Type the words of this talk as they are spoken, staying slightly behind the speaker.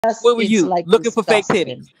Where were it's you? like Looking for fake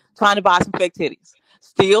disgusting. titties, trying to buy some fake titties.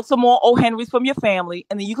 Steal some more O. Henrys from your family,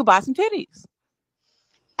 and then you can buy some titties.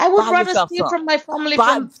 I would Buy rather yourself steal some. from my family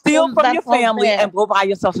Steal from from than your out family there. and go buy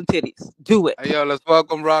yourself some titties. Do it. Hey, yo, let's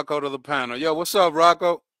welcome Rocco to the panel. Yo, what's up,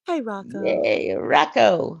 Rocco? Hey, Rocco. Yay,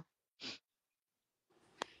 Rocco.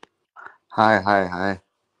 Hi, hi, hi.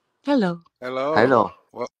 Hello. Hello. Hello.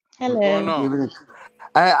 What's going Hello. Good on? evening.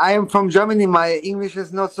 I am from Germany. My English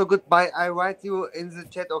is not so good, but I write you in the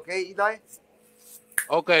chat, okay, Eli?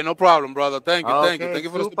 Okay, no problem, brother. Thank you, thank you. Okay, Thank you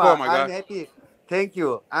for the support, super. my I'm guy. happy. Thank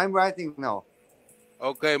you. I'm writing now.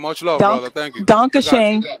 Okay, much love, brother. Thank you. I got you.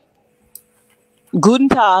 Dankeschön. Guten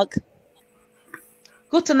Tag.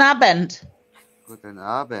 Guten Abend. Guten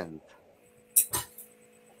Abend.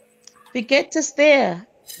 Wie geht es dir?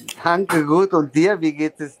 Danke, gut. Und dir? Wie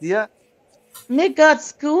geht es dir? Mir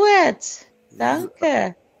geht's gut.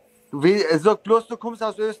 Danke. Sag bloß, du kommst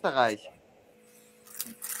aus Österreich.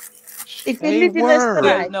 Ich bin Hey, nicht in She doesn't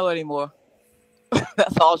Österreich. know anymore.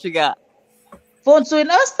 That's all she got. Wohnst du in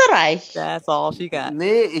Österreich? That's all she got.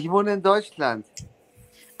 Nee, ich wohne in Deutschland.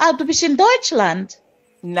 Ah, du bist in Deutschland.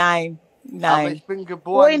 Nein. Aber Nein. ich bin Wo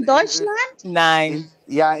geboren in Deutschland? Nein.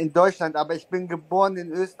 Ja, in Deutschland, aber ich bin geboren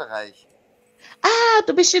in Österreich. Ah,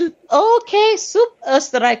 du bist in... Okay, super.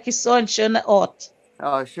 Österreich ist so ein schöner Ort.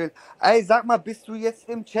 Ja, schön. Ey, sag mal, bist du jetzt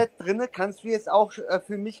im Chat drinne? Kannst du jetzt auch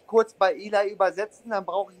für mich kurz bei Eli übersetzen? Dann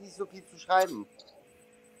brauche ich nicht so viel zu schreiben.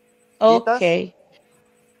 Geht das? Okay.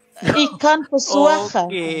 Ich kann versuchen.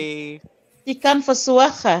 Okay. Ich kann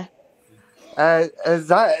versuchen.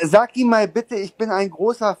 Sag ihm mal bitte, ich bin ein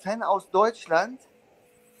großer Fan aus Deutschland.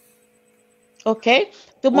 Okay?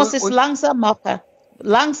 Du musst es langsam machen.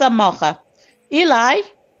 Langsam machen. Eli?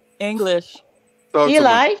 English. Talk to me.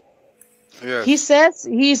 Eli? Yes. He says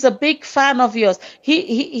he's a big fan of yours.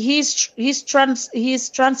 He's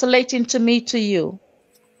translating to me to you.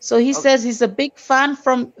 So he says he's a big fan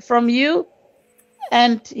from you,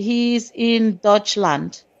 and he's in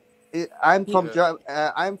Deutschland. I'm from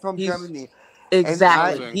Germany.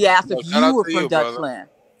 Exactly. And He asked shout if you out were to from you, brother. Dutchland.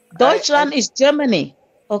 Deutschland is Germany.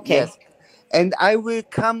 Okay. Yes. And I will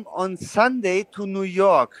come on Sunday to New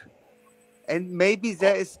York. And maybe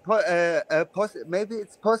there is maybe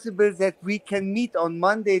it's possible that we can meet on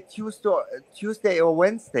Monday, Tuesday or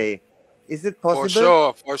Wednesday. Is it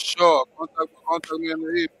possible? For sure. Contact me in the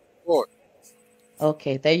evening.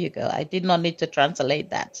 Okay, there you go. I did not need to translate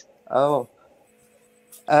that. Oh.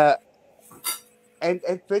 And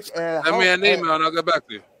Send me an email and I'll get back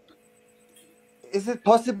to you. Is it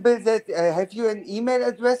possible that have you an email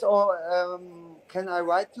address or can I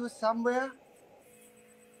write you somewhere?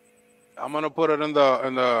 I'm gonna put it in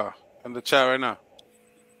the chat right now.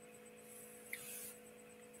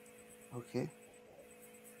 Okay.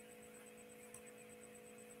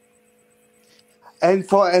 And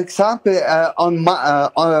for example, on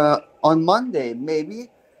Monday,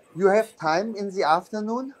 maybe you have time in the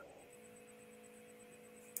afternoon.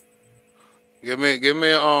 Give me hit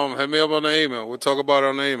me up on the email. We'll talk about it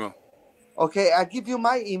on the email. Okay, I give you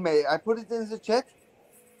my email. I put it in the chat.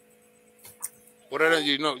 What are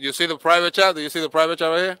you see the private chat? Do you see the private chat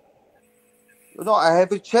right here? No, I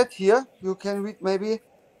have a chat here. You can read maybe.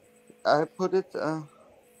 I put it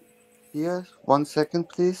here. 1 second,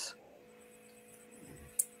 please.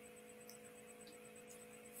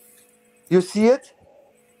 You see it?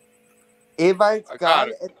 Ewald I got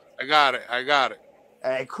it.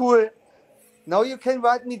 Cool. Now you can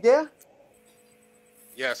write me there?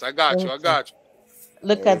 Yes, I got you.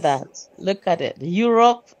 Look at that. Look at it.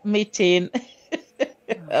 Europe meeting.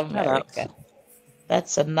 America.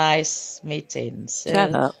 That's a nice meeting. So,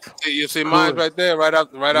 Shut up. You see mine right there, right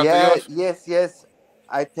after yours? Yes.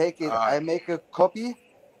 I take it. I make a copy.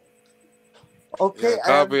 Okay. Yeah,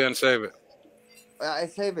 copy and save it. I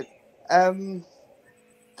save it. Can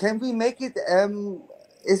we make it?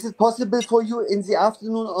 Is it possible for you in the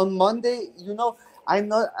afternoon on Monday? You know, I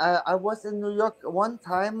was in New York one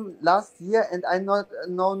time last year, and I know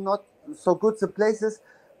not so good the places.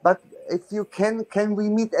 But if you can we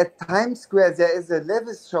meet at Times Square? There is a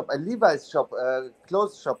Levi's shop, a Levi's shop,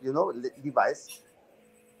 clothes shop. You know, Levi's.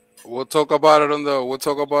 We'll talk about it on the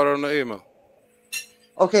email.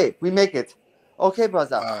 Okay, we make it. Okay,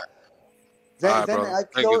 brother. All right. Then brother.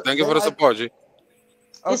 Thank you for the support, G.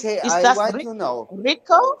 Okay, is I that write you now.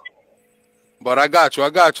 Rico? But I got you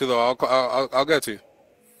though. I'll get to you.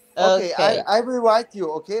 Okay. I will write you,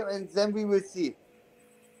 okay, and then we will see.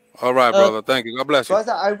 All right, brother. Thank you. God bless you.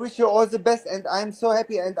 Brother, I wish you all the best, and I'm so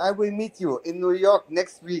happy, and I will meet you in New York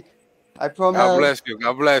next week. I promise. God bless you, man.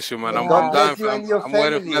 God bless I'm you dying and your I'm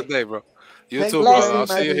waiting for family. that day, bro. You Thank too, you brother. very I'll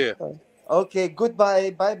see you much. here. Okay,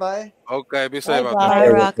 goodbye. Bye-bye. Okay, be safe out Bye,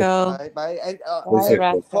 there. Rocco. Bye-bye. And Bye,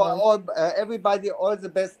 Rocco. for all everybody, all the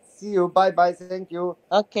best. See you. Bye-bye. Thank you.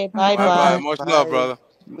 Okay, Bye bye. bye-bye. Much love, Bye. brother.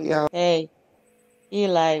 Yeah. Hey,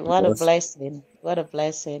 Eli, what a Yes. blessing. What a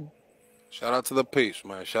blessing. Shout out to the peeps,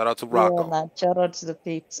 man. Shout out to Yeah, Rocco. man. Shout out to the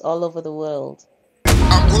peeps all over the world.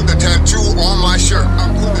 I'm putting a tattoo on my shirt.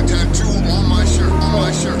 I'm putting a tattoo on my shirt. On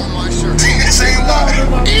my shirt. On my shirt. Say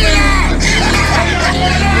what? Yeah!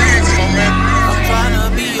 I'm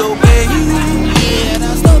tryna be okay. Yeah,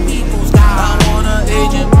 that's the people's style. I wanna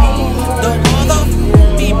agent me. The other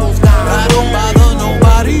people's style. I don't bother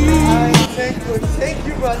nobody. Thank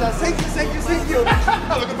you, brother. Thank you.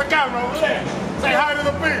 Look at the camera over there. Say hi to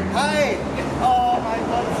the people. Hi. Oh my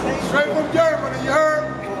God. Thank Straight you. from Germany, you heard?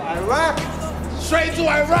 Iraq. Straight to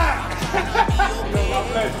Iraq.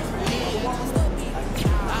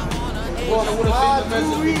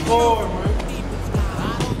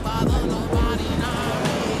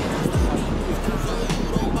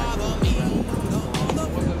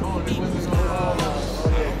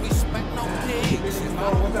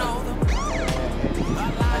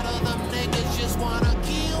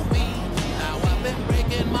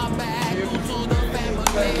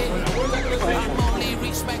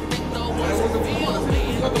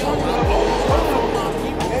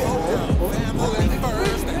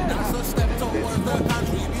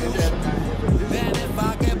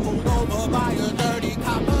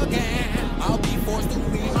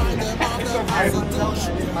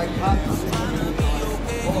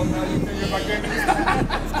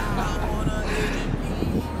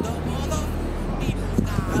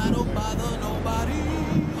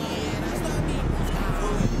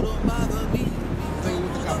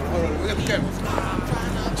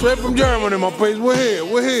 Straight from Germany, my place. We're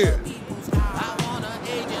here.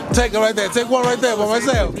 Take it right there. Take one right there by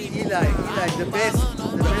myself. Eli, the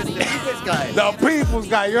biggest guy. The people's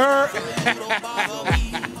guy, you heard?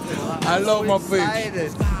 I love my face.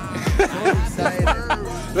 Excited. So excited.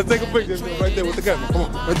 Let's take a picture right there with the camera. Come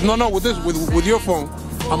on. No, with your phone.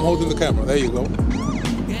 I'm holding the camera. There you go.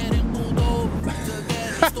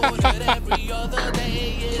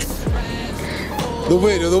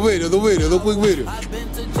 The quick video.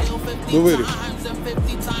 The video.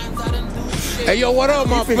 Hey, yo, what up,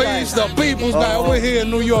 my peeps? The people's guy over here in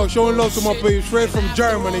New York, showing love to my peeps, straight from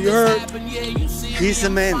Germany, you heard? He's a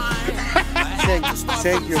man.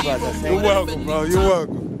 Thank you, brother. You're welcome, bro. You're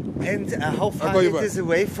welcome. And how far it is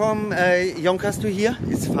away from Yonkers to here?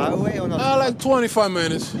 It's far away or not? Like 25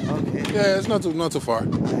 minutes. Okay. Yeah, it's not too far. I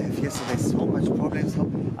have yesterday so much problems.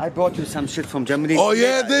 I brought you some shit from Germany. Oh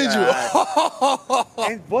yeah, did you?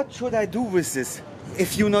 And what should I do with this?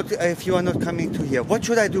 If you are not coming to here, what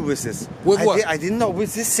should I do with this? With what? I didn't know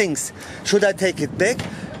with these things. Should I take it back?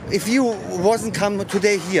 If you wasn't come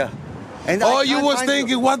today here, and you was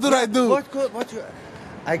thinking, what did I do?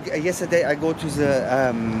 Yesterday I go to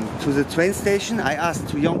the train station. I asked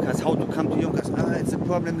to Yonkers how to come to Yonkers. It's a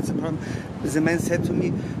problem. The man said to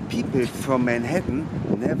me, people from Manhattan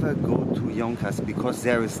never go to Yonkers because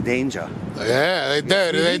there is danger. Yeah,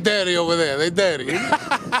 they dirty over there. They dirty.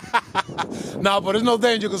 No, but there's no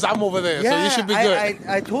danger because I'm over there, so you should be good.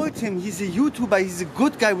 I told him he's a YouTuber. He's a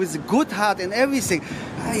good guy with a good heart and everything.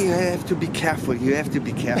 You have to be careful.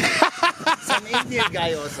 Some Indian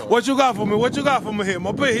guy also. What you got for me? Here,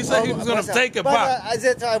 my boy. He said he was gonna take it back. I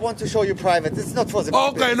said I want to show you private. It's not for the people.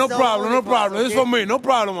 Okay, no problem. It's for me. No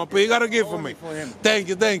problem, my boy. You got a gift for me. Thank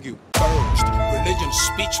you. Purged. Religion,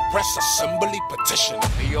 speech, press, assembly, petition.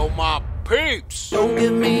 Yo, my peeps. Don't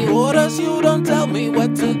give me orders, you don't tell me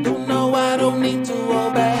what to do. No, I don't need to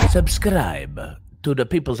obey. Subscribe to the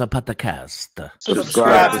People's Podcast.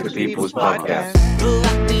 Subscribe to the People's Podcast. At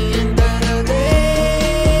the end of the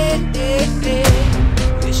day,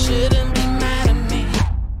 you shouldn't be mad at me.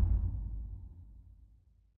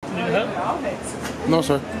 No,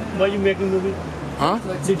 sir. Why you making movie? Huh?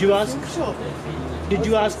 Did you ask? Did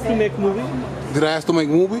you ask to make movie? Did I ask to make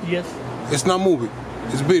movie? Yes. It's not movie.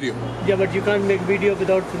 It's video. Yeah, but you can't make video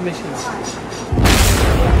without permissions.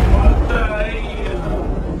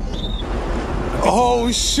 Oh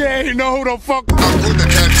shit! You know who the fuck? I'm putting a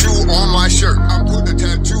tattoo on my shirt. I'm putting a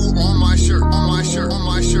tattoo on my shirt. On my shirt. On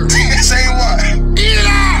my shirt. Say what?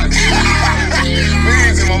 Eli!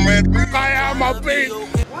 Easy, my man. I am my peeps.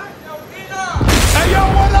 Hey yo,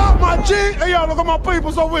 what up, my G? Hey yo, look at my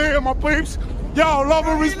peoples over here, my peeps. Yo, love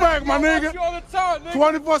and respect, my nigga.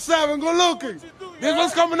 24/7, good looking. This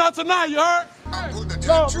one's coming out tonight, you heard? I'm putting a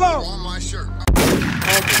tattoo on my shirt.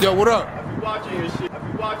 Yo, what up? I be watching your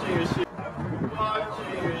shit.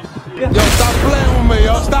 Yo, stop playing with me,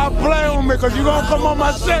 yo. Stop playing with me, cause you gonna come on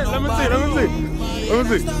my shit. Let me see. Let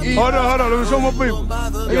me see. Hold on. Let me show my people.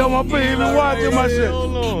 Yo, my people even watching my shit.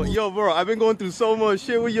 Hold on. Yo, bro, I've been going through so much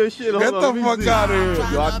shit with your shit. Get the fuck out of here.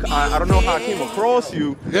 Yo, I don't know how I came across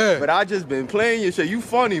you. Yeah. But I just been playing your shit. You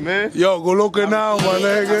funny, man. Yo, go look it now, my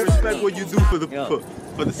nigga. I respect what you do for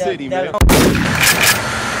the city, man.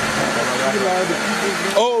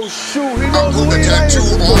 Oh shoot, he knows who he is.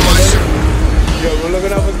 Yo, go look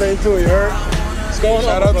it up and thing too, you heard?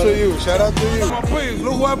 Shout out to you. My please,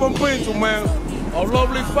 look who I've been playing to, man. A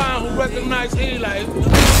lovely fan who recognized Eli.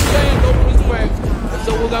 Stand over respect. That's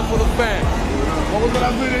what we got for the fan. What was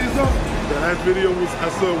that video you saw? That video was, I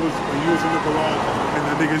saw it was when you was in the garage and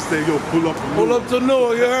the nigga said, yo, pull up to Newark. Pull up to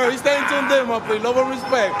Newark, you heard? He's staying tuned in, my please. Love and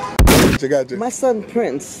respect. What you got to? My son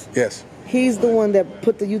Prince. Yes. He's the one that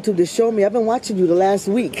put the YouTube to show me. I've been watching you the last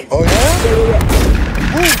week. Oh, yeah?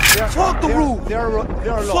 Fuck the rules.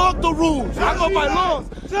 Fuck the rules. I go by laws.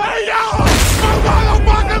 Hey, yo!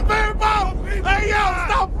 Motherfucking people! Hey, yo!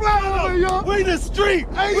 Stop playing with me, yo! We in the street.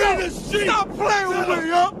 Hey, We yo! in the street. Stop playing with me,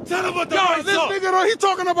 yo! Tell him what the Yo, this nigga, he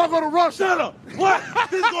talking about going to Russia. Shut up. What?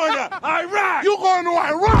 He's going to Iraq. You going to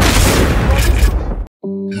Iraq?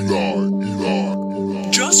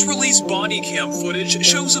 Just released body cam footage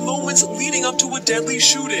shows the moments leading up to a deadly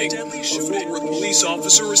shooting. A former police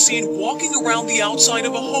officer is seen walking around the outside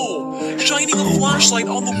of a home, shining a flashlight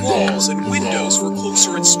on the walls and windows for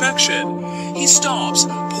closer inspection. He stops,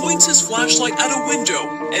 points his flashlight at a window,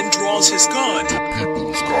 and draws his gun. Put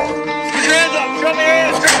your hands up. Show me your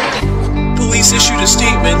hands. Police issued a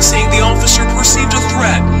statement saying the officer perceived a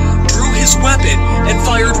threat, drew his weapon, and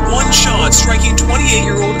fired one shot, striking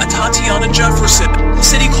 28-year-old Tatiana Jefferson.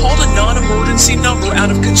 Said he called a non-emergency number out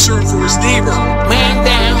of concern for his neighbor. Man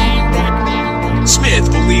down. Smith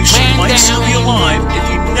believes she might still be alive if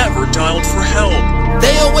he never dialed for help.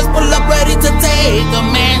 They always pull up ready to take a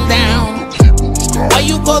man down. Why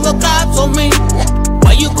you call the cops on me?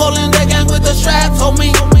 Why you calling the gang with the straps on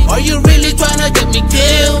me? Are you really trying to get me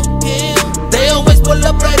killed? They always pull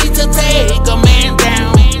up ready to take a man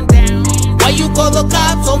down. Why you call the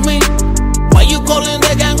cops on me? Why you calling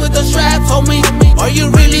the gang with the straps on me? Are you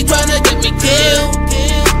really trying to get me killed?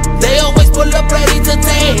 They always pull up ready to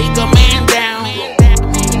take a man down.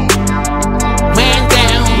 Man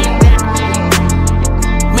down.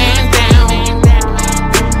 Man down.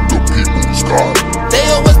 The people's God. They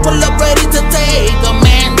always pull up ready to take a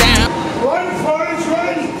man down. Run.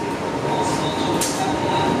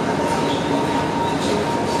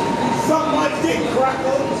 Suck my dick,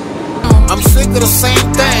 cracker. I'm sick of the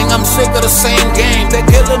same thing, I'm sick of the same game. They're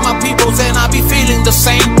killing my peoples and I be feeling the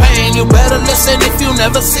same pain. You better listen if you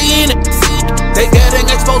never seen it. They getting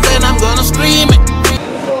exposed and I'm gonna scream it.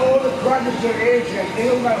 All the crackers are Asian, they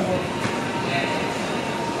don't gotta work.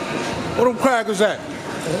 Where them crackers at?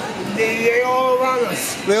 They all around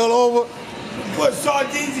us. They all over? Put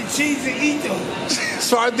sardines and cheese and eat them.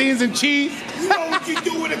 Sardines and cheese? You know what you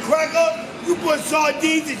do with a cracker? You put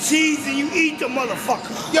sardines and cheese and you eat the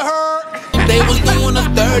motherfucker. You heard? They was doing us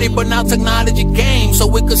dirty, but now technology came, so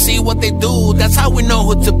we could see what they do. That's how we know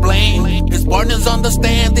who to blame. His partners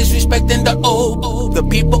understand, disrespecting the oath. The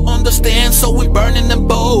people understand, so we burning them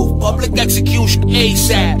both. Public execution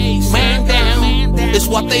ASAP. Man down, it's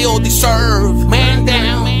what they all deserve. Man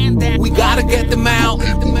down, we gotta get them out.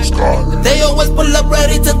 They always pull up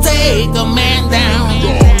ready to take a man down.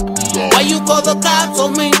 Why you call the cops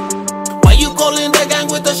on me? Why you calling the gang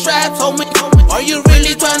with the straps on me? Are you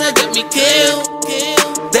really trying to get me killed?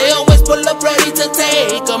 They always pull up ready to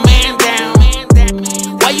take a man down.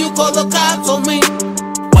 Why you call the cops on me?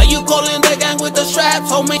 Why you calling the gang with the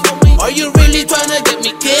straps on me? Are you really trying to get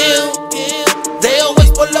me killed? They always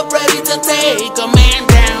pull up ready to take a man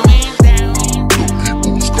down.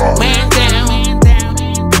 Man down.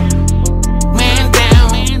 Man down.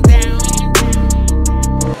 You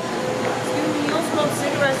don't smoke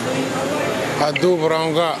cigarettes, do you? I do, but I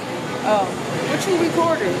don't got. Oh. What you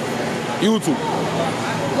recording? YouTube.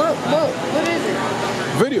 What is it?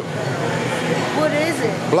 Video. What is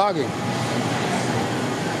it? Blogging.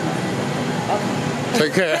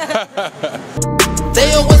 Take care.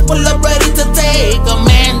 They always pull up ready to take a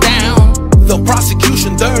man down. The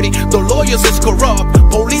prosecution dirty, the lawyers is corrupt.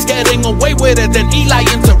 Police getting away with it, then Eli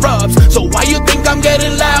interrupts. So why you think I'm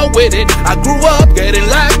getting loud with it? I grew up getting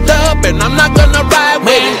locked up, and I'm not gonna ride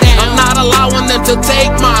with it. I'm not allowing them to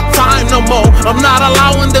take my time no more. I'm not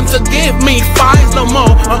allowing them to give me fines no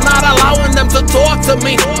more. I'm not allowing them to talk to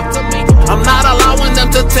me. I'm not allowing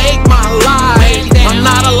them to take my life. I'm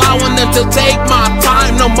not allowing them to take my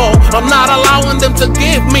time no more. I'm not allowing them to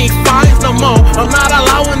give me fines no more. I'm not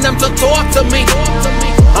allowing them to talk to me.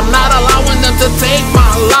 I'm not allowing them to take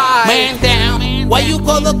my life. Man down. Why you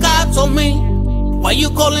call the cops on me? Why you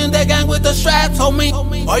calling the gang with the straps, homie?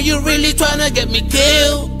 Are you really trying to get me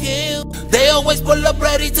killed? They always pull up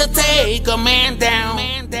ready to take a man down.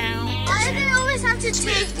 Why do they always have to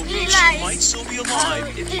take Eli's?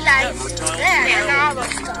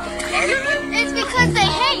 It's because they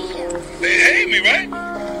hate him. They hate me, right?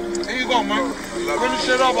 Here you go, man. Finish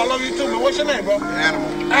it up. I love you too, man. What's your name, bro?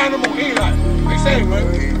 Animal. Animal Eli. They say, man.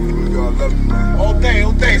 I love you, man. All day.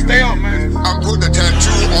 Stay up, man. I put the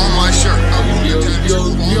tattoo on my shirt. I put the tattoo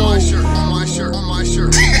on my shirt. On my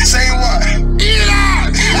shirt. Say what?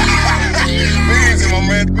 Eli! Easy, my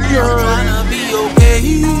man. I'm tryna be okay.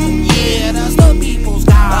 Yeah, that's the people's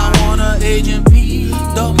guy. I want an Agent P.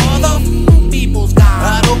 The mother people's guy.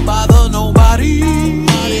 I don't bother nobody.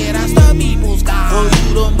 Yeah, that's the people's guy. So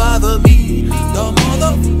you don't bother me. The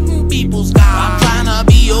mother people's guy. I'm tryna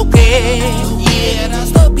be okay. Yeah,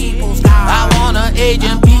 that's the people's guy. I want an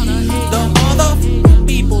Agent P. The mother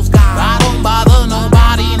people's guy. I don't bother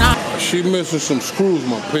nobody now. She missing some screws,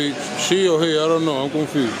 my peeps. She or he, I don't know. I'm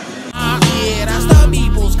confused. Yeah, that's the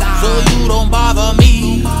people's guy. So you don't bother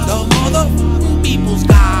me. The mother people's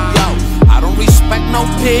guy. Yo, I don't respect no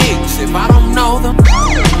pigs if I don't know them.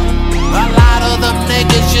 A lot of them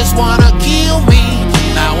niggas just wanna kill me.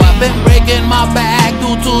 Now I've been breaking my back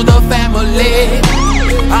due to the family.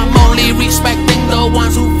 I'm only respecting the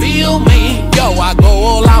ones who feel me. Yo, I go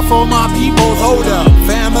all out for my people. Hold up,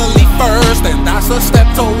 family first, and that's a step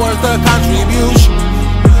towards the contribution.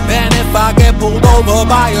 And if I get pulled over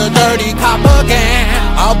by a dirty cop again,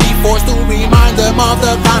 I'll be forced to remind them of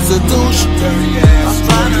the Constitution. I'm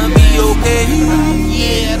trying to be okay.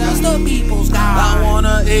 Yeah, that's the people's guy. I want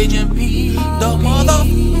an Agent P. The mother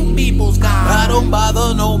people's guy. I don't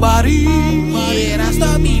bother nobody. Yeah, that's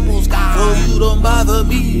the people's guy. So you don't bother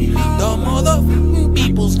me. The mother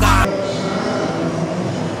people's guy.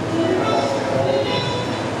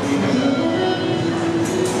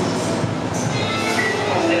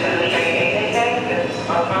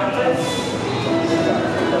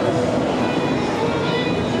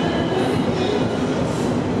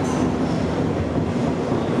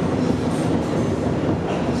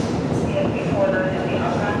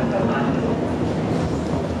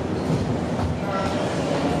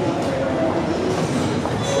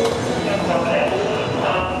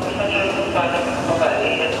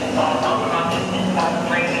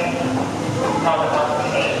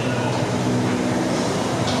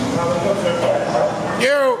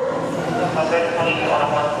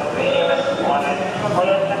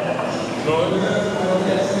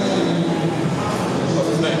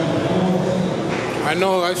 I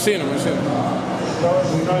know, I've seen him. You know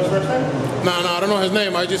his first name? No, I don't know his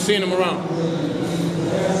name. I just seen him around.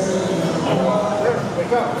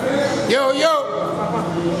 Wake up. Yo.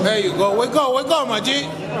 There you go. Wake up, my G.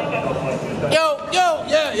 Yo.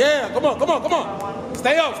 Yeah. Come on.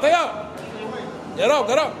 Stay up. Get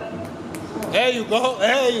up. There you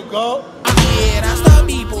go. Yeah, that's the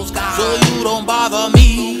people's guy. So you don't bother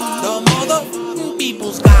me. The mother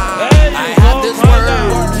people's guy. I have this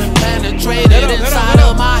word penetrated inside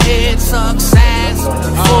of my head. Successful.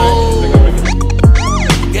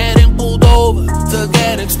 Getting pulled over to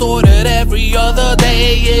get extorted every other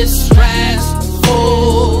day is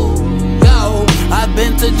stressful. Yo, I've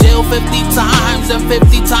been to jail 50 times, and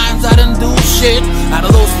 50 times I didn't do shit. Out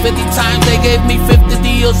of those 50 times, they gave me 50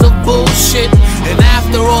 deals of bullshit. And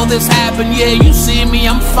after all this happened, yeah, you see me,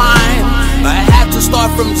 I'm fine. I had to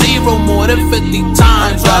start from zero more than 50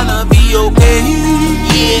 times. Tryna be okay.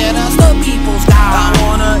 Yeah, that's the people's guy. I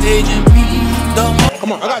want an Agent P.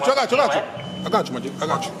 Come on, I got you, my G. I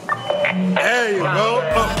got you. There you go.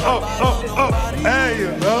 Up. There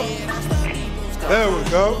you go. There we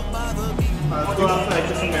go.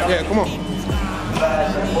 Yeah, come on.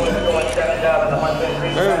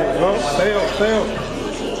 There we go. Stay up.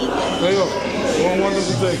 We don't want them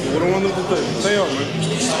to take it. Stay up, man.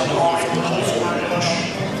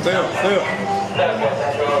 Stay up.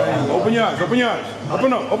 Open your eyes.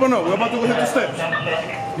 Open up. We're about to hit the steps.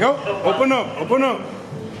 Yo, open up.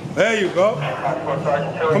 There you go.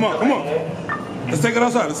 Come on. Let's take it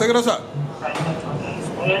outside.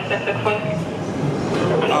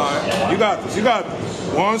 Alright, you got this.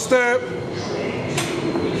 1 step,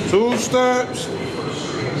 2 steps,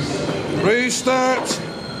 3 steps,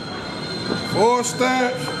 4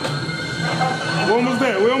 steps. We're almost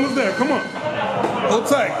there. Come on. Hold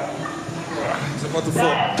tight. It's about to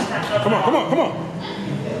fall. Come on.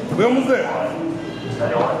 We're almost there.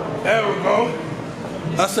 There we go.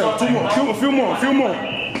 That's it. 2 more. A few more.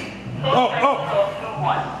 Up.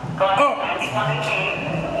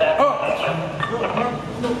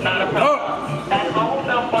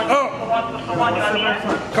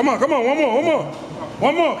 Come on. One more.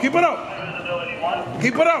 One more. Keep it up.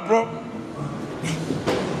 Keep it up, bro.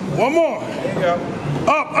 One more. There you go.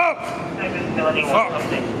 Up, up. Up.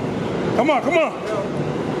 Come on, come on.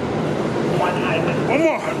 One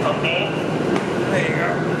more. There you go.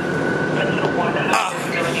 Ah,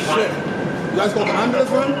 shit. You guys call an ambulance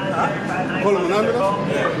for him? Call him an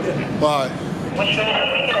ambulance? Bye.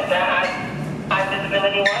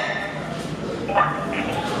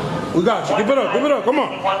 We got you. Give it up. Give it up. Come on.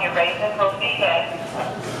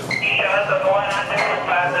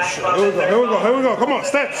 Here we go. Here we go. Here we go. Come on.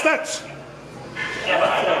 Steps. Steps.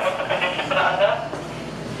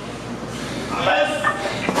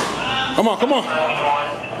 Come on. Come on.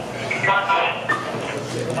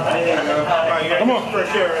 Come on.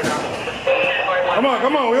 Come on.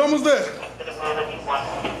 Come on. We almost there.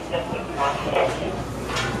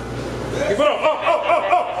 Keep it up. Up. Up.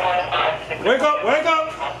 Up. Up. Wake up. Wake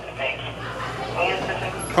up.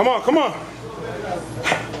 Come on. Come on.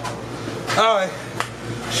 All right.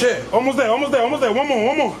 Shit. Almost there. Almost there. Almost there. One more.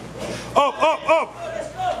 One more. Up. Up. Up.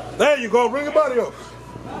 There you go. Bring your body up.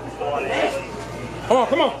 Come on.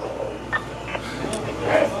 Come on.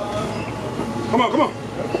 Come on. Come on.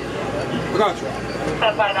 I got you.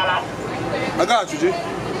 I got you, G.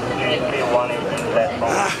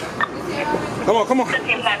 Come on, come on.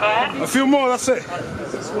 A few more, that's it.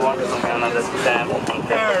 Alright.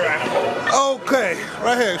 Okay.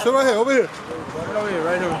 Right here. So right here, over here.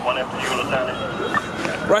 Right here.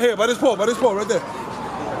 Right here, by this pole, right there.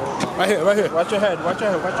 Right here, right here. Watch your head, watch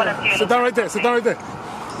your head, watch your head. Sit down right there, sit down right there.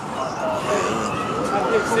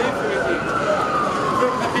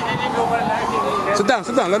 Sit down,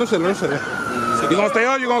 let him sit, let him sit. You gonna stay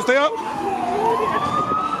up? You gonna stay up? You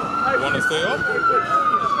wanna stay up?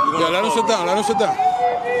 Yeah, let him sit down, let him sit down.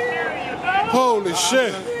 Holy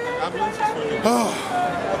shit. Oh.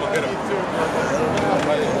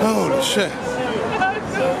 Holy shit.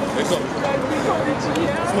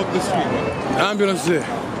 Smoke this street, man. Ambulance there.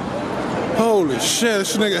 Holy shit,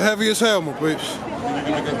 this nigga heavy as hell, my bitch.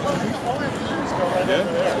 Yeah?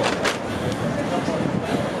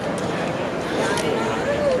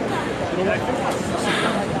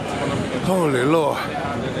 Holy Lord.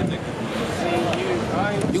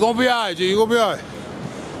 You gonna be alright, G. You gonna be alright.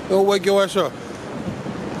 Don't wake your ass up.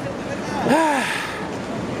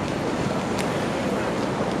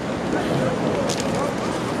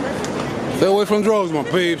 Stay away from drugs, my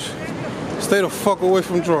babes. Stay the fuck away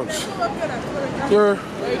from drugs. You're...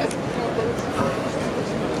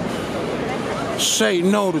 Say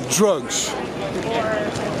no to drugs.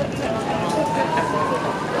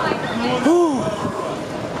 Whew.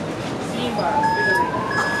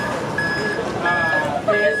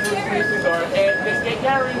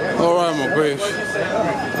 All right, my babes.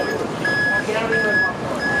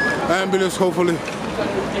 Ambulance, hopefully.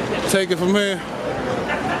 Take it from here.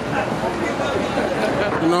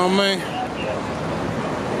 You know what I mean?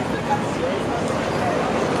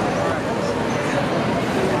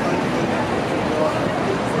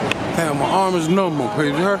 Damn, my arm is numb, my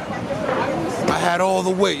babes. You heard? I had all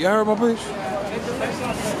the weight. You heard, my babes?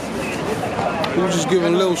 We were just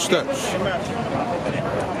giving little steps.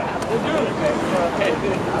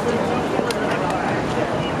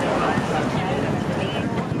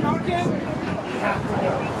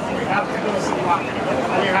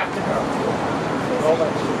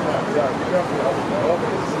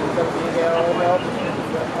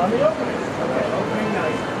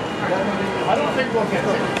 I don't think we'll get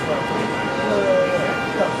tickets.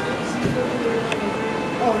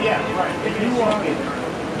 Oh yeah, right. If you want it.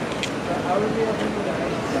 I would be able to do that.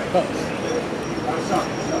 I'm sorry.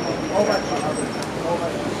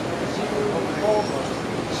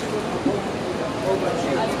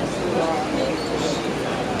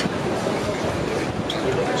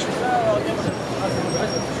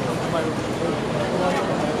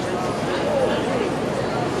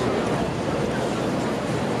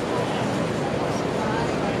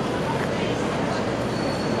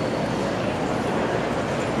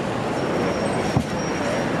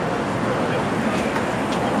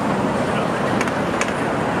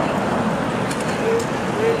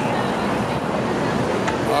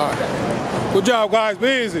 Good job, guys.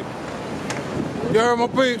 Be easy. You heard my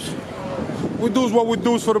peeps? We do what we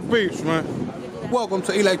do for the peeps, man. Welcome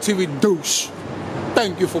to elytpg douche.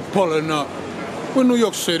 Thank you for pulling up. We're in New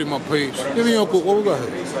York City, my peeps. Give me your book. What we got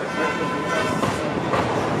here?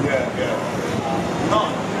 Yeah.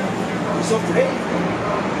 It's up today.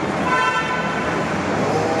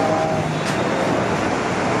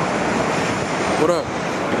 What up?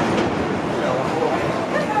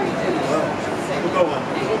 We'll go on.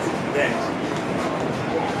 Thanks.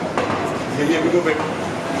 Yeah, we go back.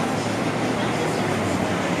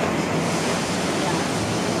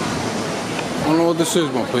 don't know what this is,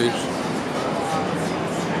 my peeps.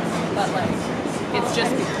 But like, it's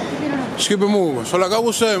just. Let's keep it moving. So like I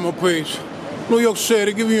was saying, my peeps, New York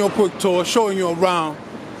City, giving you a quick tour, showing you around.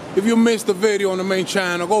 If you missed the video on the main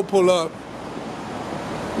channel, go pull up.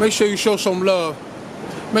 Make sure you show some love.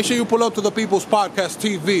 Make sure you pull up to the People's Podcast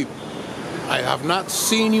TV. I have not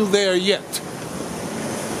seen you there yet.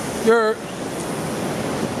 You're...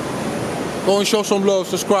 Go and show some love,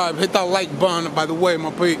 subscribe, hit that like button, by the way,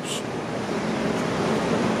 my peeps.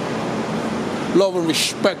 Love and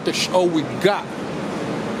respect, that's all we got.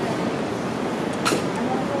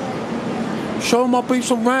 Show my peeps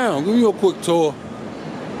around, give me a quick tour.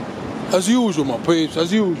 As usual, my peeps,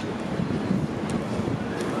 as usual.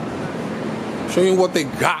 Show you what they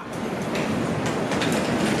got.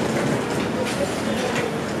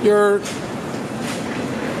 You're...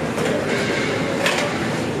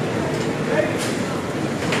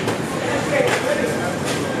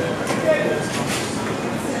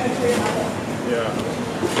 Yeah.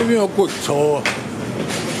 Give me a quick tour.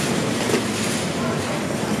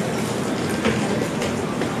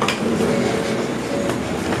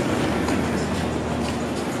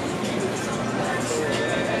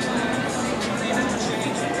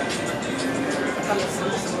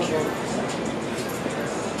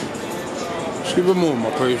 Just keep it moving, my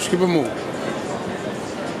peeps. Keep it moving.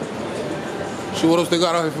 See what else they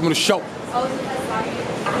got out here for me to show.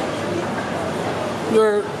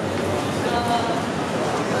 You're...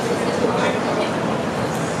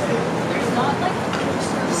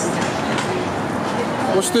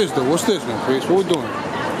 What's this though? What's this, my peeps? What we doing?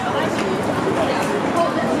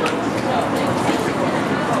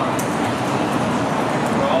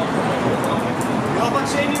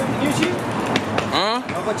 Huh?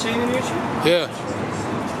 Have a chain in your shoe? Yeah.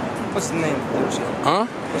 What's the name of your chain? Huh?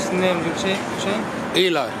 What's the name of your chain?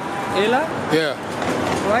 Eli. Eli? Yeah.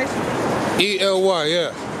 Right? E-L-Y,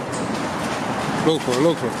 yeah. Look for it,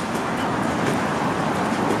 look for it.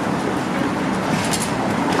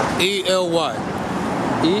 E-L-Y.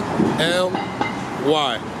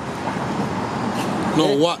 E-L-Y. No,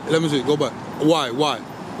 Y. Let me see, go back. Y.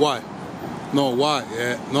 No, Y,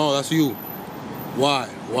 yeah. No, that's you. Y.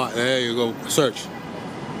 There you go. Search.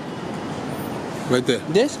 Right there.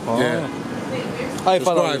 This? Oh. Yeah.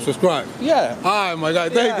 Subscribe. Yeah. Hi, my guy.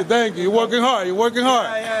 Thank you. You're working hard. You're working hard.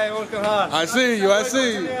 Yeah, working hard. I see you.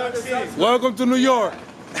 Welcome to New York.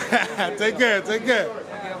 Take care.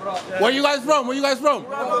 Where you guys from?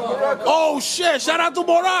 Oh, shit. Shout out to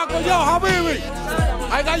Morocco. Yo, Habibi.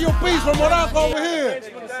 I got your piece from Morocco over here.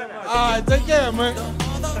 All right, take care, man.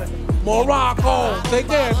 Morocco. Take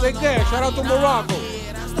care. Shout out to Morocco.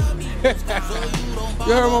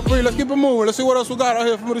 You heard my pre. Let's keep it moving. Let's see what else we got out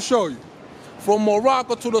here for me to show you. From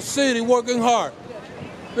Morocco to the city, working hard.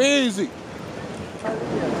 Easy.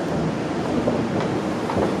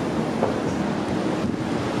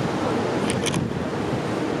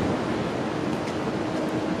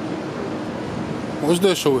 What's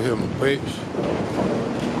this over here, my peeps?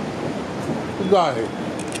 What we got here?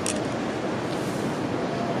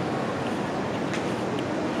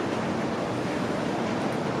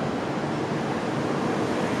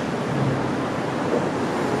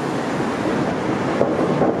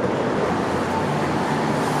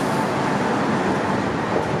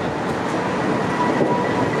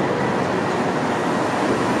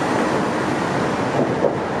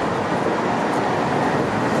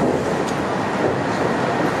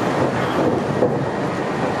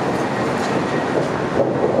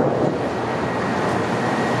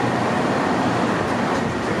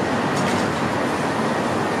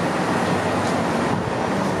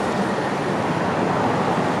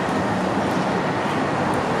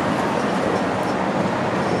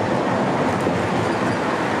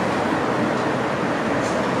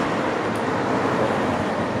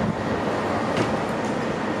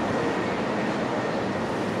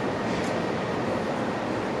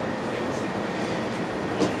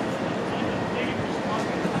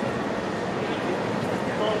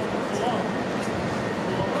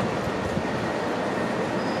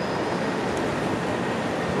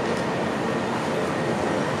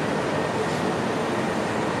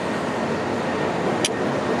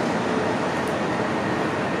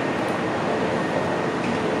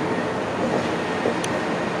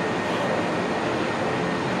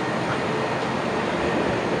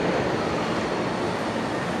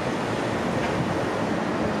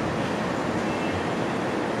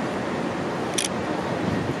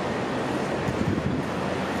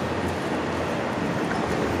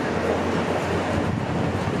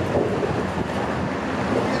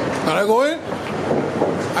 Can I go in?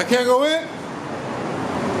 I can't go in?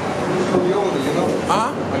 Huh?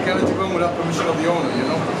 I can't let you go in without permission of the owner, you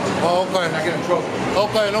know? Oh, okay. I get in trouble.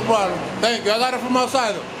 Okay, no problem. Thank you. I got it from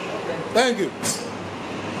outside, though. Thank you.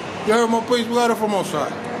 You heard my piece? We got it from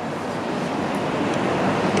outside.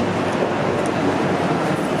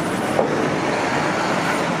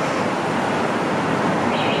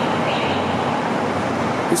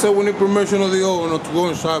 He said we need permission of the owner to go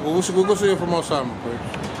inside, but we'll go see it from outside, my piece.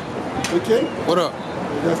 Okay? What up?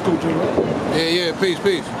 That's cool, too, right? Yeah, peace.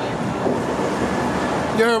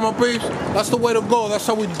 You heard my piece? That's the way to go. That's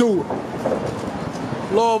how we do it.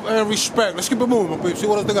 Love and respect. Let's keep it moving, my piece. See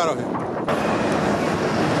what else they got out here.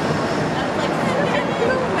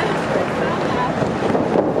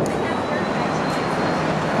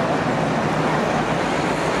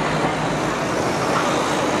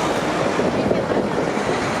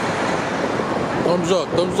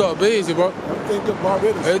 Thumbs up. Be easy, bro. Everything good,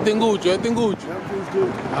 Barbados. Everything Gucci. Everything's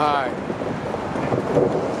good. All right.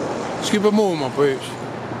 Let's keep it moving, my piece.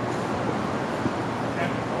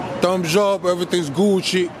 Thumbs up, everything's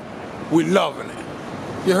Gucci. We loving it.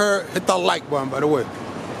 You heard? Hit that like button, by the way.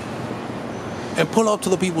 And pull up to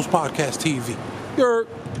the People's Podcast TV. You heard?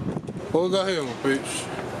 What we got here, my piece?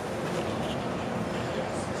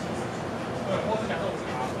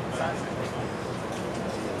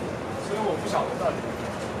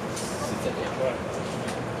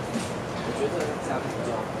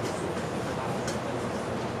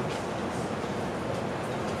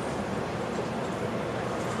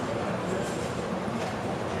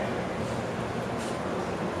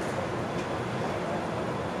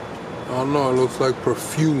 Oh no, it looks like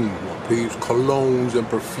perfume, my piece. Colognes and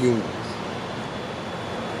perfume.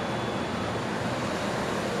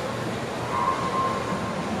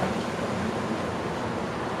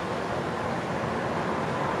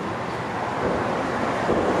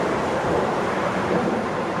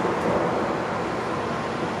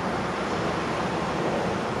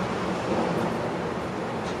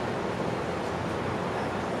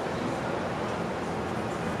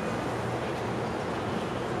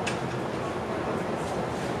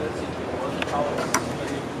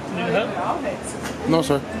 No,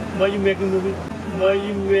 sir. Why you making movie?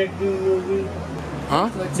 Huh?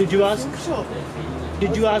 Did you ask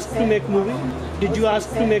to make movie? Did you ask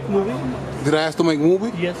to make movie? Did I ask to make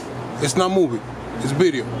movie? Yes. It's not movie. It's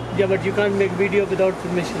video. Yeah, but you can't make video without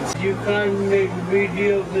permissions.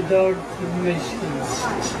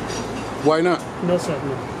 Why not? No, sir.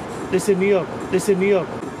 No. This is New York. This is New York?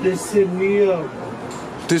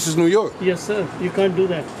 Yes, sir. You can't do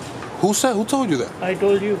that. Who told you that? I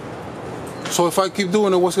told you. So if I keep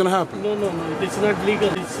doing it, what's gonna happen? No. It's not legal.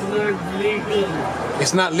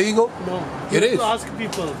 It's not legal? No. It is. You have to ask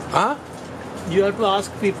people. Huh? You have to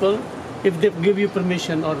ask people if they give you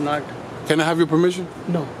permission or not. Can I have your permission?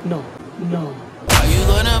 No. Are you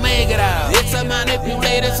gonna make it out? It's a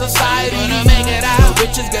manipulated society. Gonna make it out. The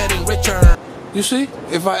rich is getting richer. You see?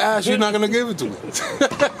 If I ask, you're not gonna give it to me.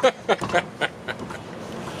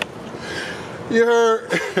 You heard?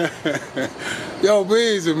 Yo, be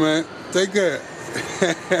easy, man. Take care.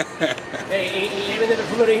 ¿Vende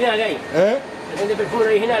perfume original ahí? ¿Vende perfume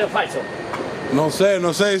original o falso? No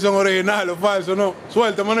sé si son originales o falsos, no.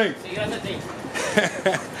 Suelta, maní. Sí, gracias a ti.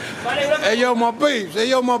 Hey, yo, my peeps.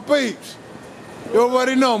 You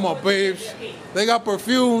already know, my peeps. They got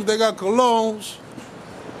perfumes, they got colognes.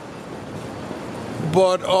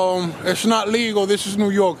 But it's not legal. This is New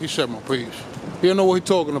York, he said, my peeps. You know what he's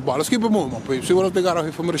talking about. Let's keep it moving, my peeps. See what else they got out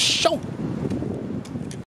here for me to show.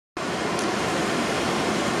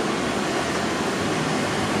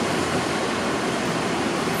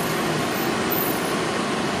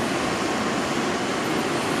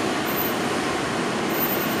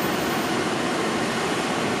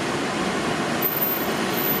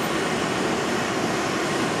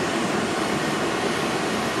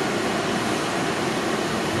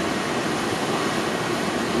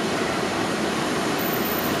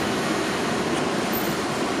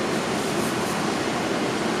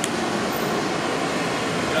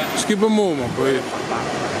 Let's keep it moving, please.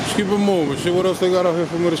 Let's keep it moving. See what else they got out here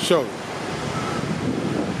for me to show.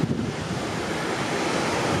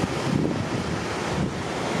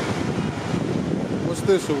 What's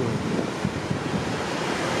this over here?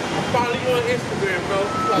 I follow you on Instagram,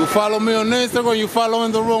 bro. You follow me on Instagram, you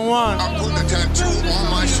following the wrong one. I put the tattoo on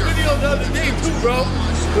my shirt. Video the other day too, bro.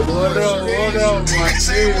 What up, my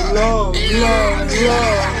G? Love.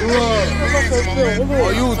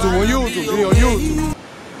 On YouTube.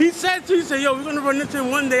 He said, yo, we're gonna run into him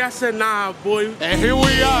one day. I said, nah, boy. And here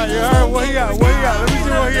we are. You heard what he got? Let me see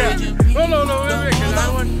what he got. Hold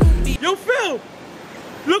on, wait. Yo, Phil,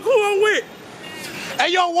 look who I'm with. Hey,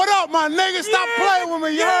 yo, what up, my nigga? Stop playing with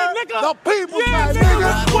me, you heard? Nigga. The people, Yeah, nigga.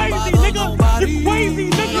 You're crazy, nigga. You're crazy,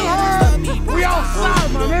 nigga. You heard? We outside,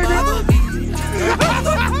 my nigga.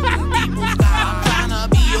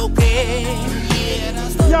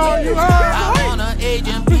 Yo, you heard?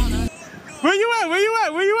 Where you at? Where you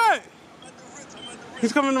at? Where you at?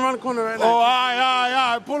 He's coming around the corner right now. Oh, all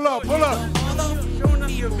right. Pull up. Showing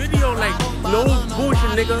us your video, like, no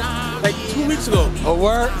bullshit, nigga, like 2 weeks ago. Oh,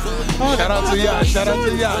 word? Shout out to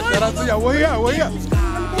y'all. Where you at?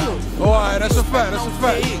 Oh, all right, that's a fact.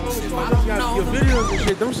 Your videos and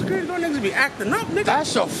shit, them security guard niggas be acting up, nigga.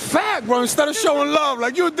 That's a fact, bro. Instead of showing love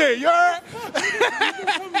like you did, you heard?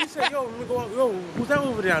 He said, yo, who's that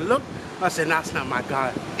over there? I look. I said, nah, it's not my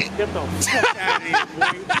guy. Get the fuck out of here,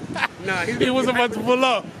 boy. Nah, He was about to pull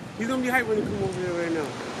up. He's gonna be hyped when he come over here right now.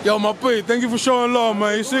 Yo, my P, thank you for showing love,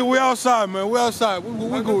 man. You see, we outside, man. We outside. We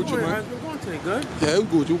good with you, man. How's it going today? Good? Yeah, we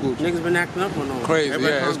good. Niggas been acting up or no? Crazy,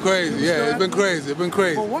 yeah, it's crazy. Yeah, it's been crazy.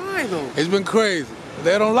 But why, though? It's been crazy.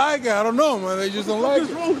 They don't like it. I don't know, man. They just don't like it.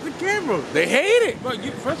 What's wrong with the camera? They hate it. But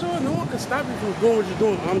first of all, no one can stop you from doing what you're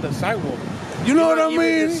doing on the sidewalk. You know what I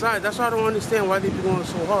mean? That's why I don't understand why they be going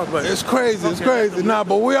so hard. But it's crazy. It's crazy. Nah,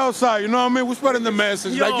 but we outside. You know what I mean? We're spreading the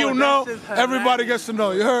message. Yo, like, you know, everybody gets to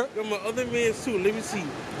know. You heard? Yo, my other mans too. Let me see.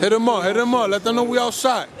 Hit them up. Let them know we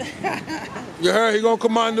outside. You heard? He gonna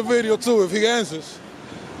come out in the video too if he answers.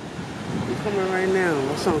 He's coming right now.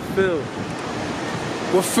 What's on Phil?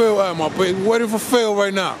 Where Phil at, my baby? We're waiting for Phil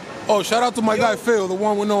right now. Oh, shout out to my guy Phil, the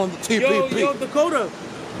one we know on the TPP. Yo, Dakota.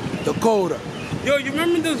 Yo, you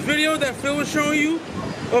remember this video that Phil was showing you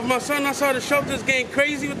of my son outside the shelters getting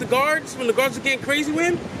crazy with the guards, when the guards are getting crazy with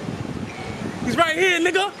him? He's right here,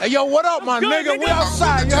 nigga. Hey, yo, what up, my nigga? We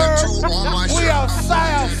outside, you heard? We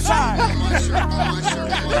outside.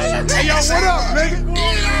 Hey, yo, what up, nigga?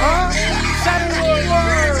 Huh?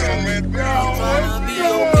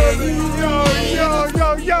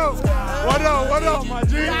 Yo. What up, my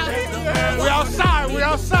G? We outside.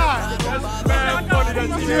 That's bad funny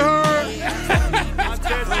that you heard.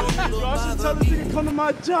 Y'all should tell this nigga come to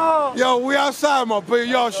my job. Yo, we outside, my P.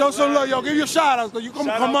 Yo, show some love. Yo, give your shout outs, cause you come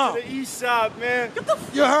out. Shout out to the east side, man.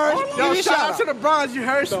 You heard? Yo, shout out to the Bronx. You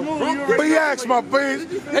heard Smooth. BX, my bitch.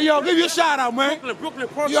 Hey, yo, give your shout out, man. Brooklyn.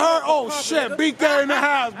 You heard? Oh, shit. BK in the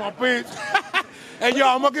house, my bitch. Hey, yo,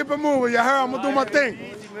 I'm gonna keep it moving. You heard? I'm gonna do my thing.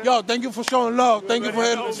 Yo, thank you for showing love. Thank you for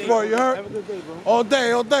hitting the sport. You heard? Have a good day, bro. All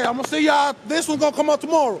day. I'm gonna see y'all. This one's gonna come out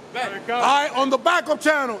tomorrow. All right, on the backup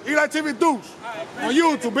channel, elytpg Deuce. On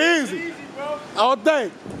YouTube, be easy. All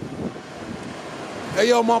day. Hey,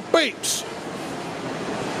 yo, my peeps.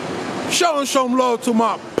 Showing some love to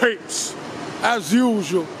my peeps, as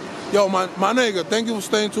usual. Yo, my nigga, thank you for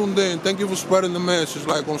staying tuned in. Thank you for spreading the message,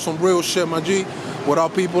 like on some real shit, my G.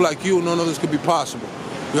 Without people like you, none of this could be possible.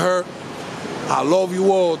 You heard? I love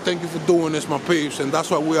you all. Thank you for doing this, my peeps, and that's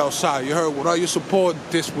why we outside. You heard? Without your support,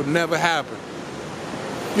 this would never happen.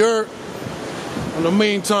 You heard? In the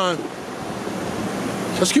meantime,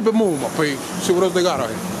 let's keep it moving, my peeps. See what else they got out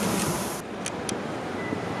here.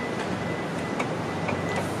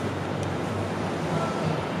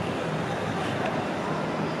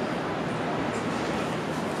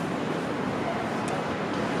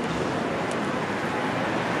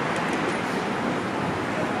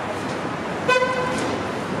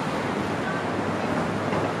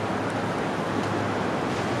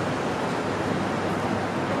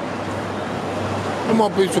 Come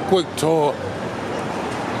on, peeps, a quick talk.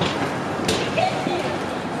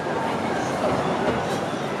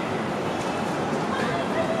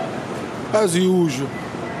 As usual.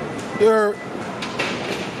 Here,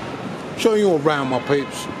 showing you around, my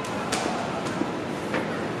peeps.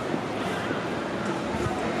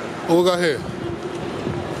 What we got here?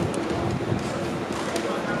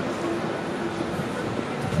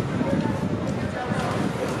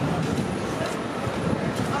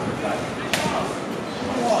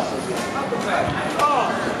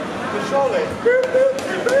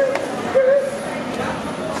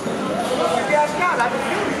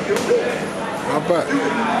 Not bad.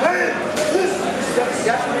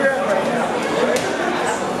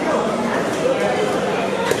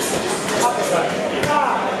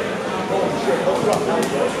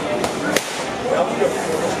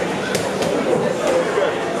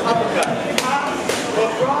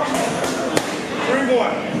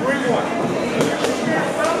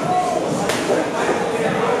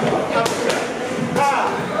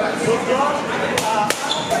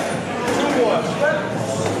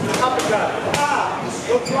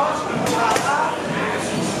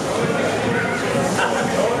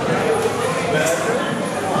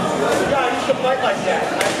 Fight like that.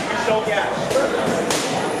 You show gas.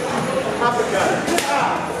 Uppercut.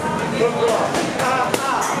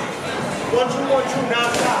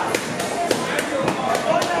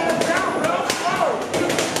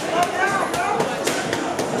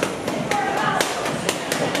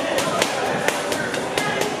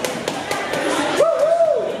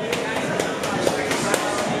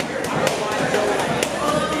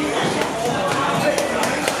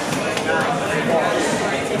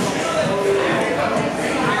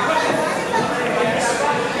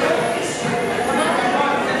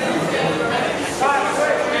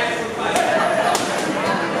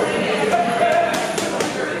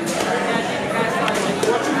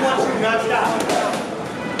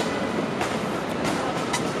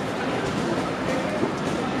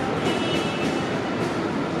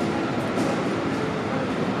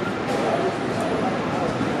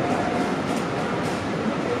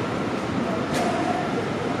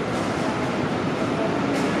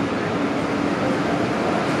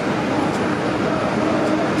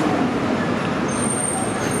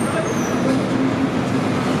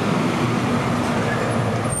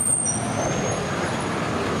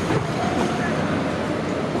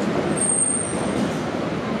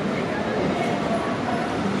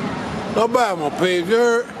 Not bad, my peeps, you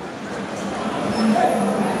heard?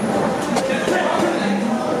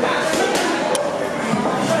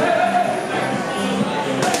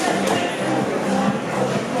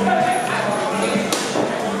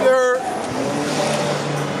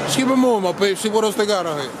 Let's keep it moving, my peeps. See what else they got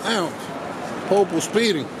out here. Damn. Hope was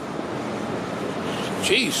speeding.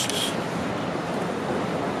 Jesus.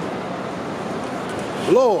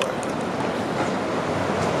 Lord.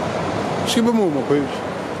 Let's keep it moving, my peeps.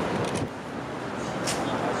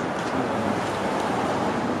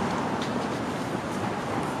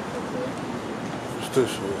 What's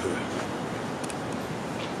this over here?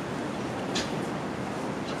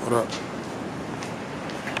 What up?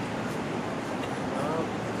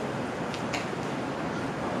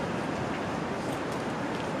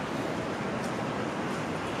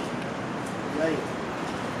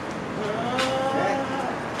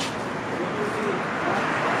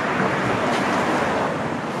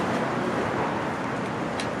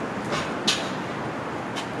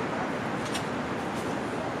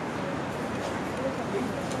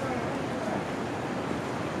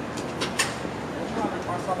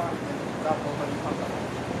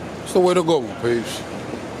 That's the way to go, my peeps.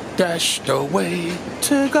 That's the way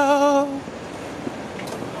to go.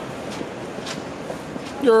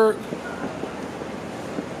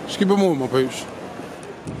 Let's keep it moving, my peeps.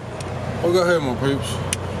 Oh, go ahead, my peeps.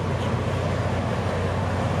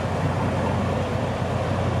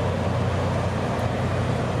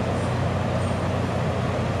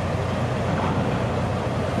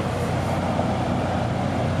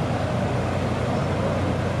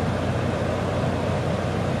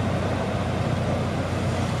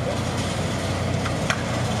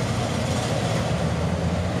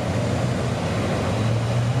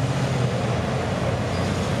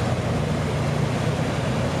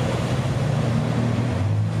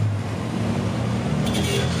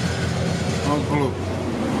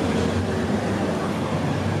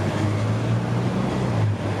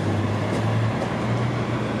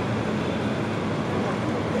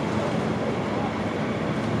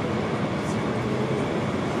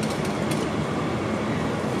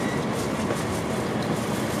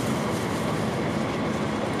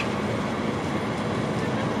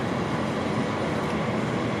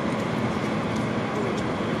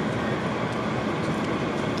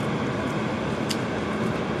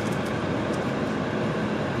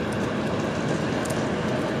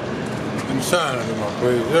 Insanity, my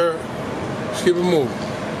please. There. Let's keep it moving.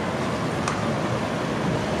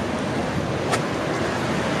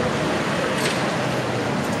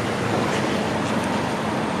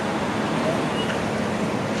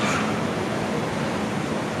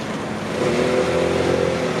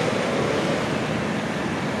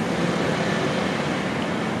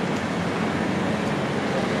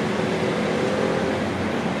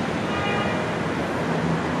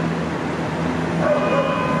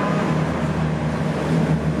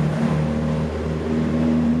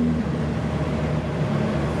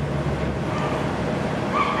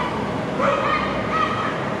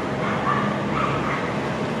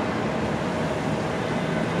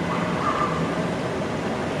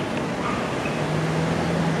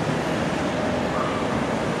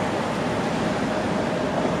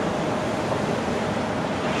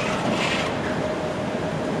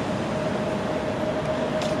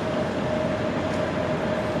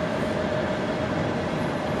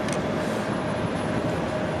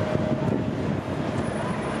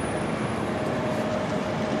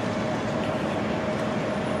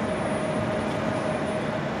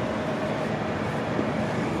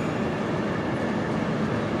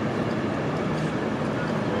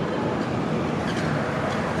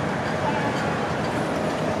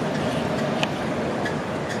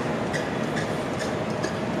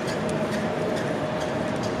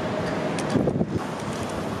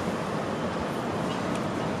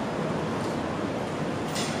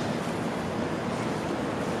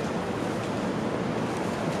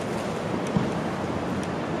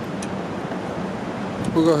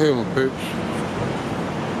 We got here, my peeps.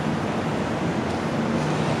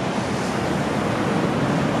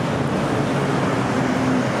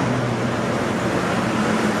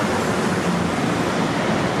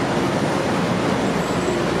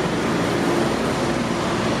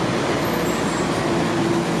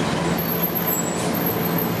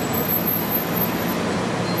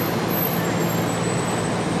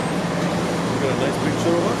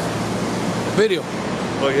 Video.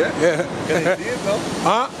 Oh yeah? Yeah. Can I see it though?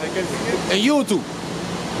 Huh? I can see it. And YouTube.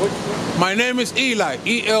 What's My name is Eli.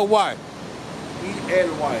 E-L-Y.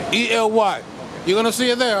 E-L-Y. E-L-Y. Okay. You're gonna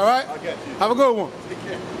see it there, all right? I got you. Have a good one. Take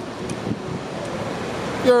care.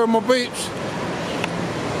 You're my peeps.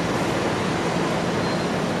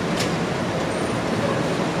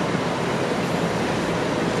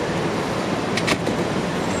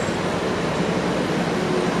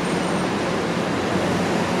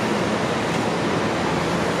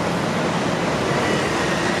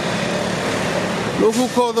 Look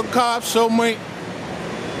who called the cops on me.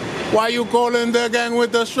 Why you calling the gang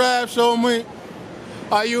with the straps on me?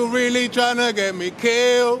 Are you really trying to get me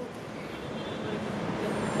killed? You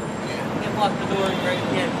can't lock the door, right? You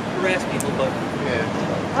can't harass people, but...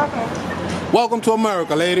 Yeah. Welcome to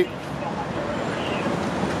America, lady.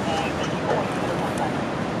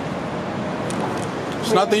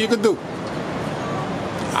 There's nothing you can do.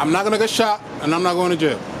 I'm not gonna get shot, and I'm not going to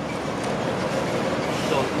jail.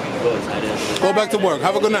 Go back to work.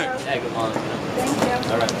 Have a good night. All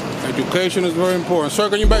right. Education is very important. Sir,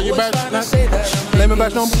 can you back your badge? Name and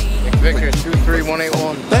badge number? Victor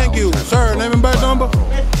 23181. Thank you, sir. Name and badge number?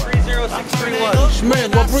 30631.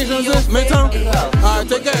 Smith, what prison is this? Midtown? All right,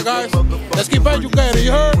 take care, guys. Let's keep educating.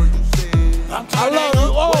 You heard? I love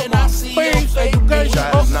you all, my face, education.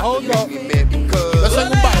 Oh, hold up. Let's say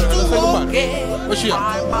goodbye. Let's say goodbye. What's she up?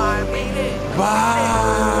 Bye.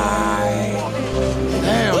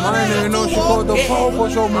 Damn, I didn't even know she called the phone for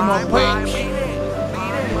showing me my page.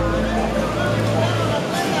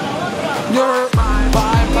 Yeah.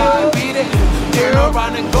 Bye, beat it. Turn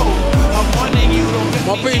around and go. I'm wanting you to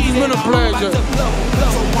my page, it's been a pleasure.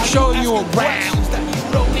 Showing you around.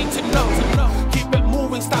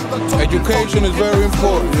 Education is very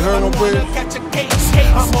important. You heard no page?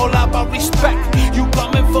 I'm all about respect. You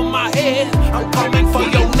coming for my head, I'm coming for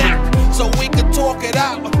your neck. So we can talk it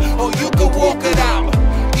out, or you can walk it out.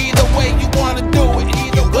 Either way you wanna do it,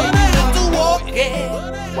 either way you have to walk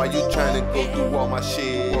it. Why you trying to go through all my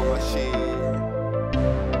shit?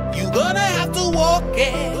 You gonna have to walk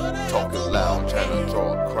it. Talking loud, trying to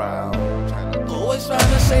draw a crowd. Always trying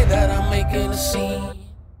to say that I'm making a scene.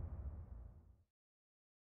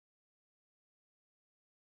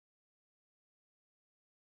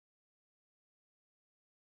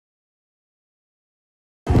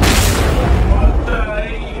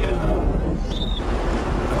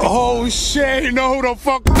 Oh shit, you know who the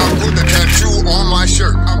fuck? I put the tattoo on my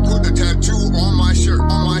shirt. I put the tattoo on my shirt.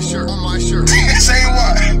 On my shirt. On my shirt. Say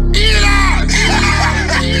what? Eat it out!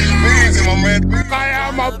 Easy, my man. I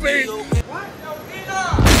am my people.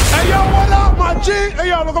 Hey yo, what up, my G? Hey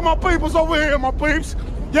yo, look at my peoples over here, my peeps.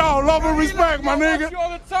 Yo, love and respect, my nigga.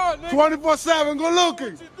 24/7, good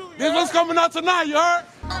looking. This one's coming out tonight, you heard?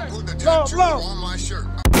 I put the tattoo on my shirt.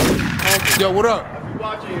 Yo, what up? I be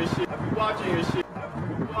watching your shit. I be watching your shit.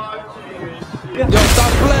 Yo,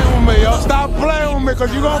 stop playing with me, yo. Stop playing with me,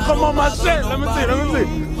 cause you gonna come on my shit. Let me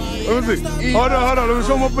see. Hold on, let me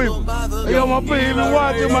show my people. Hey, yo, my people, you been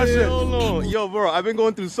watching my shit. Hold on. Yo, bro, I've been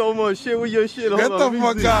going through so much shit with your shit. Get the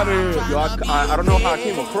fuck out of here. Yo, I don't know how I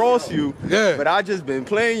came across you. Yeah. But I just been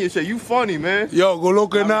playing your shit. You funny, man. Yo, go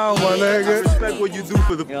looking now, my nigga. I respect what you do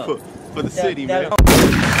for the city, man.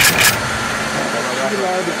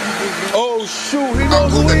 Oh shoot, he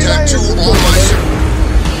knows who he is.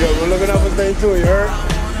 Yo, we're looking up his name too, you heard?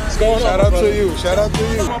 What's going on? Shout out to you, shout out to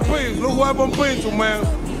you. My please, look who I've been playing to, man.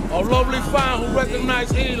 A lovely fan who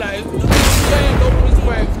recognized Eli. You know what I'm saying? No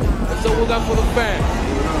respect. That's all we got for the fans.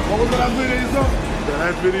 What was that video you saw?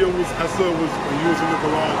 That video was, I saw it was when you was in the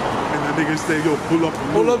garage and the nigga said, yo, pull up to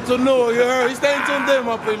New. Pull up to New, you heard? He's staying tuned in,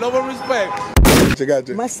 my please. Love and respect.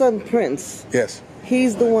 My son Prince. Yes.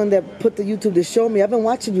 He's the one that put the YouTube to show me. I've been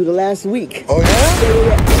watching you the last week. Oh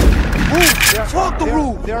yeah? Fuck the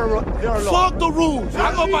rules. Fuck the rules.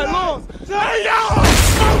 I go by laws. Hey yo,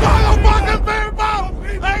 motherfucking people.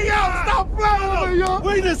 Hey yo, stop playing with me, yo.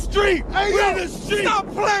 We in the street. Hey yo, in the street. Stop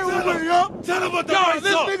playing with me, yo. Tell him what the yo,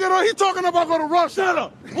 this nigga, he talking about going to Russia. Shut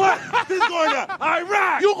up. What? This going to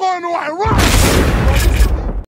Iraq. You going to Iraq?